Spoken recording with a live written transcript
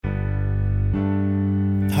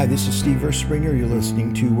Hi, this is Steve Erspringer. You're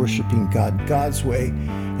listening to Worshiping God God's Way,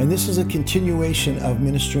 and this is a continuation of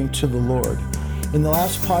ministering to the Lord. In the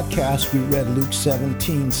last podcast, we read Luke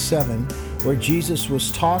 17:7, where Jesus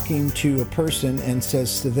was talking to a person and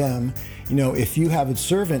says to them, if you have a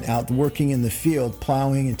servant out working in the field,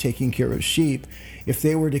 plowing and taking care of sheep, if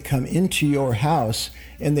they were to come into your house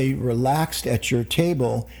and they relaxed at your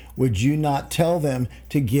table, would you not tell them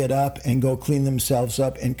to get up and go clean themselves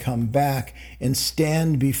up and come back and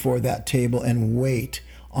stand before that table and wait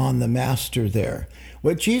on the master there?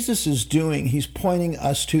 What Jesus is doing, he's pointing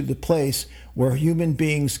us to the place where human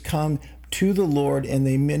beings come to the Lord and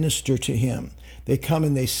they minister to him. They come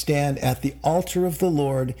and they stand at the altar of the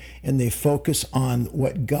Lord and they focus on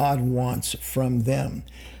what God wants from them.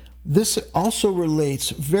 This also relates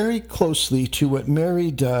very closely to what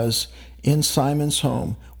Mary does in Simon's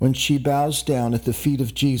home when she bows down at the feet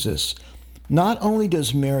of Jesus. Not only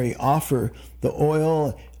does Mary offer the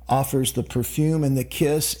oil, offers the perfume and the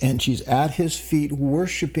kiss, and she's at his feet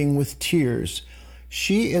worshiping with tears,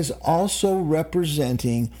 she is also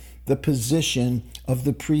representing the position of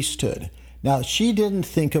the priesthood. Now, she didn't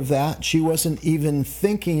think of that. She wasn't even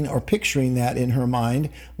thinking or picturing that in her mind,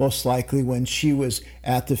 most likely when she was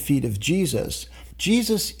at the feet of Jesus.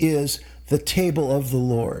 Jesus is the table of the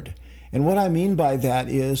Lord. And what I mean by that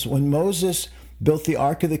is when Moses built the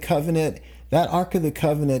Ark of the Covenant, that Ark of the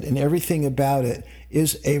Covenant and everything about it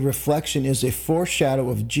is a reflection, is a foreshadow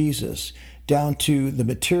of Jesus, down to the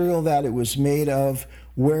material that it was made of,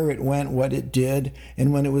 where it went, what it did.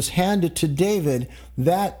 And when it was handed to David,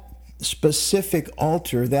 that specific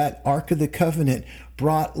altar, that Ark of the Covenant,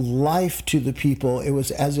 brought life to the people. It was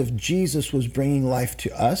as if Jesus was bringing life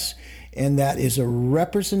to us, and that is a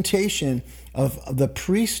representation of the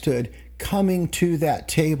priesthood coming to that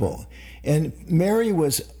table. And Mary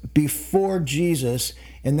was before Jesus,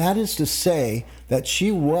 and that is to say that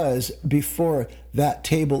she was before that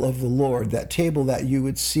table of the Lord, that table that you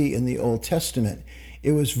would see in the Old Testament.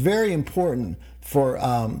 It was very important for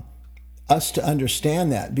us to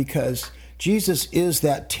understand that, because Jesus is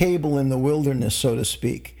that table in the wilderness, so to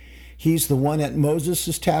speak. He's the one at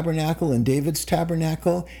Moses' tabernacle and David's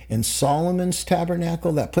tabernacle and Solomon's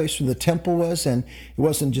tabernacle, that place where the temple was. And it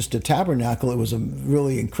wasn't just a tabernacle, it was a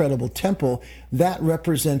really incredible temple. That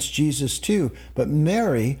represents Jesus too. But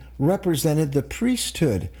Mary represented the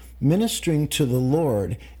priesthood, ministering to the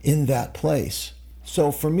Lord in that place.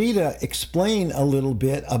 So for me to explain a little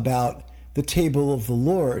bit about the table of the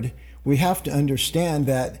Lord, we have to understand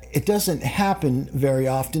that it doesn't happen very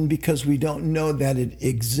often because we don't know that it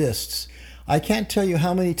exists. I can't tell you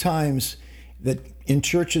how many times that in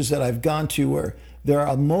churches that I've gone to where there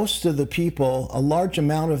are most of the people, a large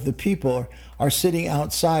amount of the people are sitting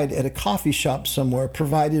outside at a coffee shop somewhere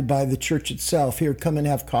provided by the church itself. Here, come and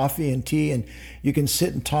have coffee and tea, and you can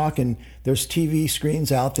sit and talk, and there's TV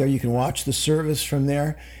screens out there. You can watch the service from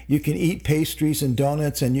there. You can eat pastries and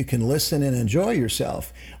donuts, and you can listen and enjoy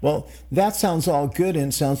yourself. Well, that sounds all good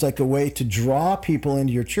and sounds like a way to draw people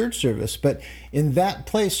into your church service. But in that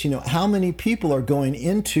place, how many people are going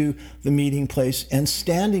into the meeting place and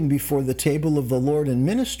standing before the table of the Lord and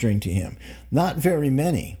ministering to him? Not very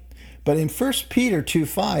many. But in 1 Peter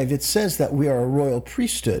 2:5, it says that we are a royal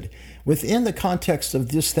priesthood. Within the context of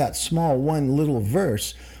just that small one little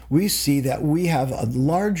verse, we see that we have a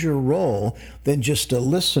larger role than just a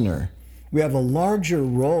listener. We have a larger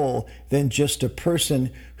role than just a person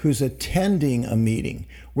who's attending a meeting.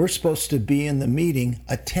 We're supposed to be in the meeting,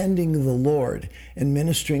 attending the Lord and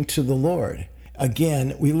ministering to the Lord.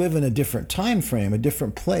 Again, we live in a different time frame, a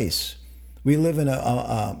different place. We live in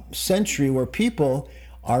a century where people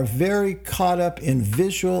are very caught up in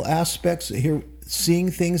visual aspects,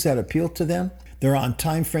 seeing things that appeal to them. They're on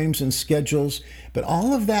time frames and schedules, but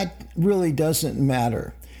all of that really doesn't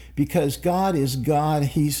matter, because God is God.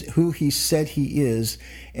 He's who he said he is.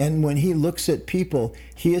 And when he looks at people,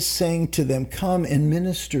 he is saying to them, come and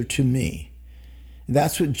minister to me.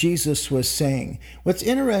 That's what Jesus was saying. What's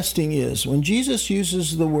interesting is when Jesus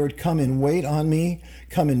uses the word come and wait on me,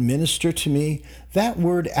 come and minister to me, that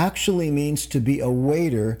word actually means to be a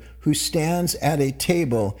waiter who stands at a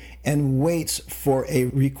table and waits for a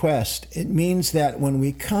request. It means that when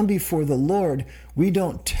we come before the Lord, we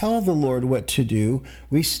don't tell the Lord what to do.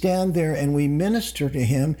 We stand there and we minister to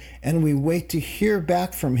him and we wait to hear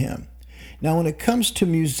back from him. Now, when it comes to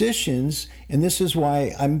musicians, and this is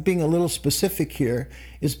why I'm being a little specific here,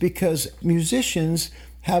 is because musicians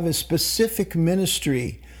have a specific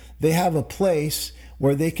ministry. They have a place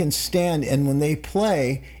where they can stand, and when they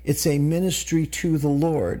play, it's a ministry to the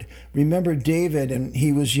Lord. Remember David, and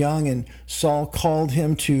he was young, and Saul called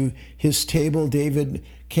him to his table. David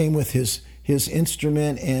came with his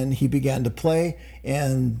instrument and he began to play,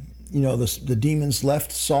 and the demons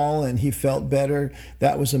left Saul and he felt better.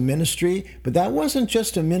 That was a ministry, but that wasn't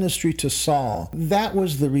just a ministry to Saul. That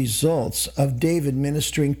was the results of David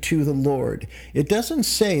ministering to the Lord. It doesn't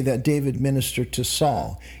say that David ministered to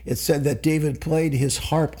Saul. It said that David played his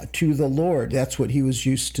harp to the Lord. That's what he was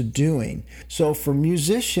used to doing. So for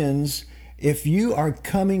musicians, if you are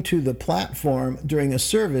coming to the platform during a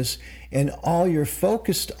service and all you're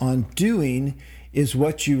focused on doing is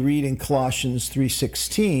what you read in Colossians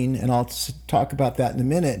 3:16, and I'll talk about that in a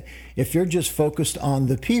minute. If you're just focused on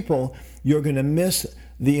the people, you're going to miss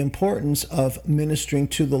the importance of ministering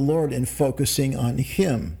to the Lord and focusing on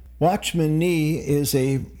Him. Watchman Nee is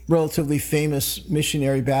a relatively famous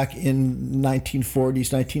missionary back in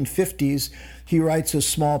 1940s, 1950s. He writes a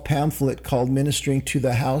small pamphlet called Ministering to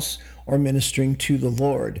the House or Ministering to the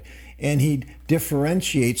Lord. And he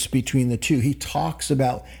differentiates between the two. He talks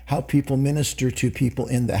about how people minister to people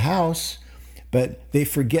in the house, but they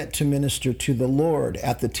forget to minister to the Lord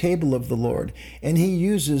at the table of the Lord. And he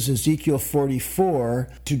uses Ezekiel 44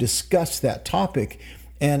 to discuss that topic.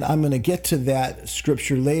 And I'm going to get to that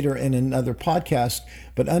scripture later in another podcast,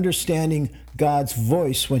 but understanding God's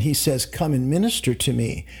voice when he says, come and minister to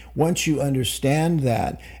me. Once you understand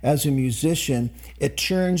that as a musician, it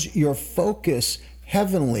turns your focus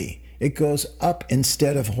heavenly. It goes up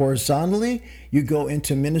instead of horizontally. You go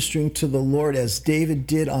into ministering to the Lord as David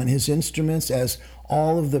did on his instruments, as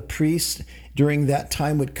all of the priests during that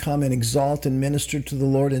time would come and exalt and minister to the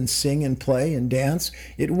Lord and sing and play and dance.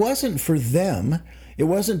 It wasn't for them. It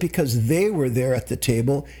wasn't because they were there at the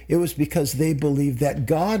table. It was because they believed that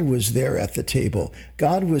God was there at the table.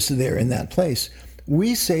 God was there in that place.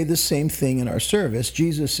 We say the same thing in our service.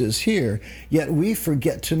 Jesus is here, yet we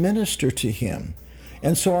forget to minister to him.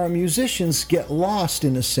 And so our musicians get lost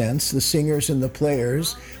in a sense, the singers and the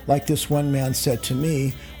players. Like this one man said to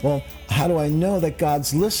me, well, how do I know that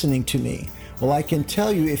God's listening to me? Well, I can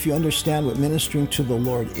tell you, if you understand what ministering to the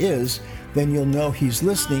Lord is, then you'll know he's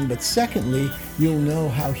listening. But secondly, you'll know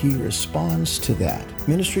how he responds to that.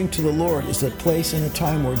 Ministering to the Lord is a place and a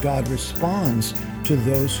time where God responds to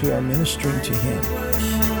those who are ministering to him.